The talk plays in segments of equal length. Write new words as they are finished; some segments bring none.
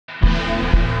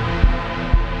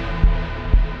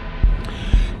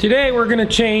Today we're going to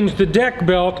change the deck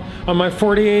belt on my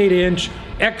 48-inch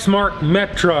Exmark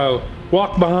Metro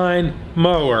walk-behind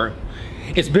mower.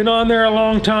 It's been on there a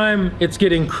long time, it's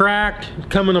getting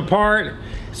cracked, coming apart,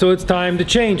 so it's time to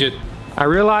change it. I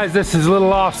realize this is a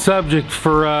little off subject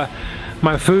for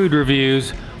my food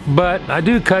reviews, but I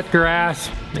do cut grass,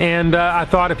 and I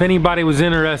thought if anybody was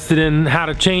interested in how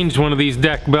to change one of these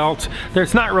deck belts,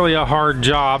 there's not really a hard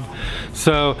job,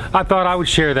 so I thought I would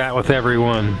share that with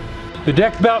everyone. The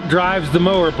deck belt drives the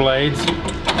mower blades.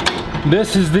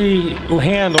 This is the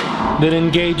handle that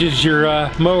engages your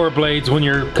mower blades when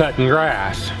you're cutting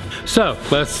grass. So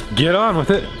let's get on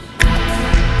with it.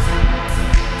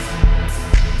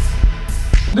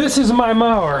 This is my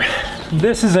mower.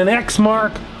 This is an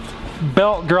Exmark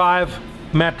belt drive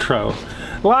Metro.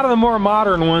 A lot of the more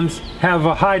modern ones have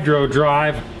a hydro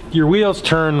drive. Your wheels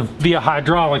turn via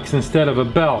hydraulics instead of a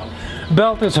belt.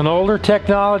 Belt is an older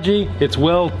technology. It's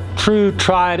well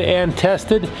tried and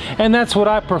tested, and that's what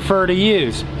I prefer to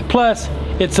use. Plus,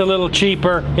 it's a little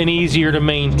cheaper and easier to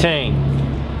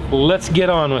maintain. Let's get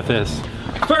on with this.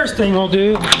 First thing we'll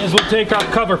do is we'll take our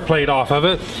cover plate off of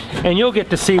it, and you'll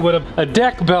get to see what a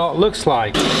deck belt looks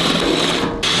like.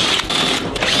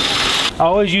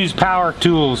 Always use power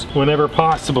tools whenever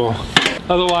possible.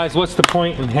 Otherwise, what's the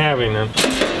point in having them?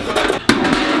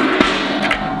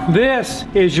 This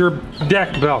is your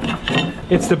deck belt.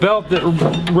 It's the belt that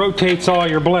rotates all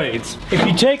your blades. If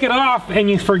you take it off and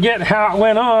you forget how it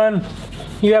went on,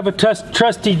 you have a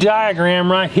trusty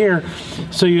diagram right here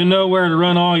so you know where to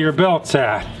run all your belts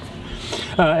at.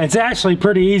 It's actually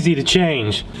pretty easy to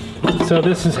change. So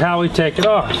this is how we take it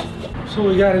off. So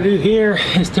what we got to do here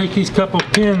is take these couple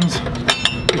pins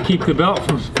to keep the belt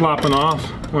from flopping off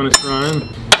when it's running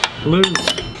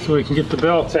loose so we can get the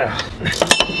belts out.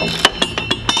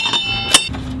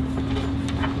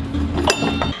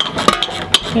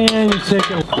 And you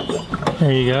take it,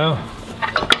 there you go.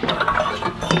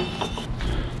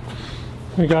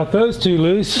 We got those two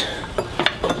loose,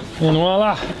 and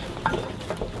voila,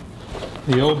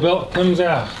 the old belt comes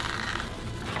out.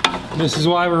 This is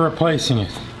why we're replacing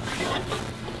it.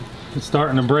 It's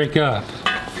starting to break up.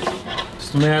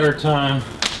 It's a matter of time.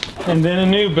 And then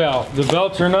a new belt. The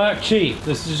belts are not cheap.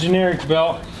 This is a generic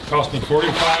belt. It cost me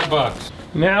 45 bucks.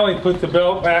 Now we put the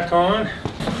belt back on.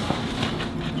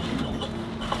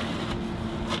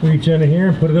 Reach under here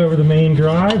and put it over the main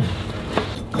drive.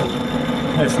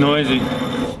 That's noisy.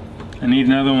 I need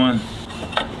another one.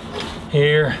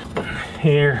 Here,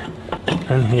 here,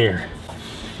 and here.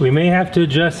 We may have to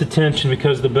adjust the tension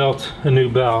because the belt's a new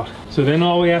belt. So then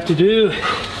all we have to do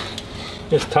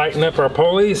is tighten up our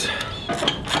pulleys.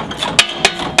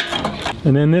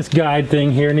 And then this guide thing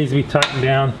here needs to be tightened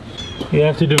down. You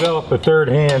have to develop a third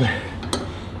hand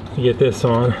to get this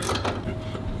on.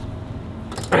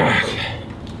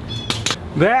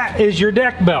 That is your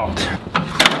deck belt.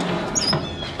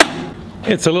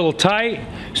 It's a little tight,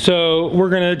 so we're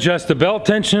going to adjust the belt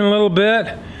tension a little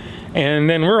bit, and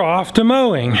then we're off to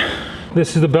mowing.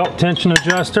 This is the belt tension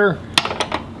adjuster.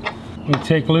 You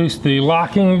take loose the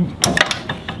locking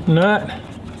nut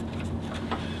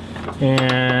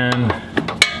and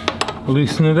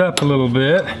loosen it up a little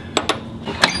bit.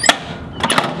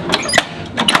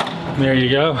 There you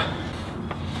go.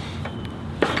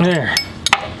 There.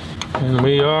 And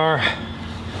we are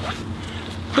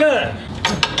done.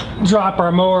 Drop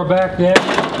our mower back there.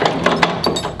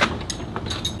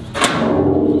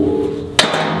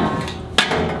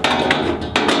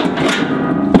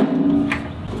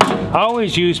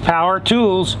 Always use power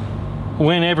tools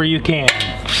whenever you can.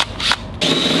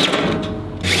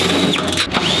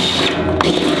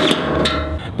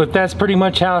 But that's pretty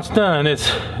much how it's done.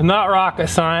 It's not rocket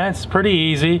science, pretty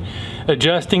easy.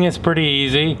 Adjusting is pretty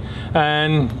easy,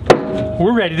 and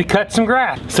we're ready to cut some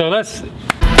grass. So let's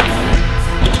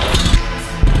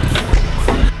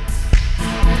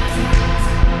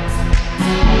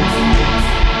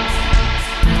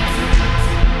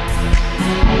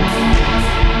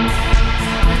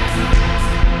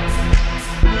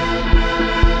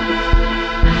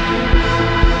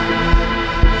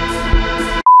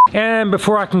And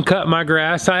before I can cut my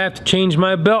grass, I have to change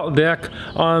my belt deck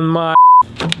on my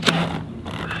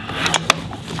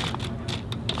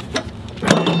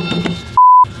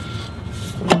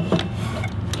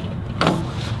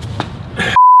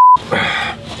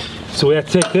so we have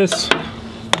to take this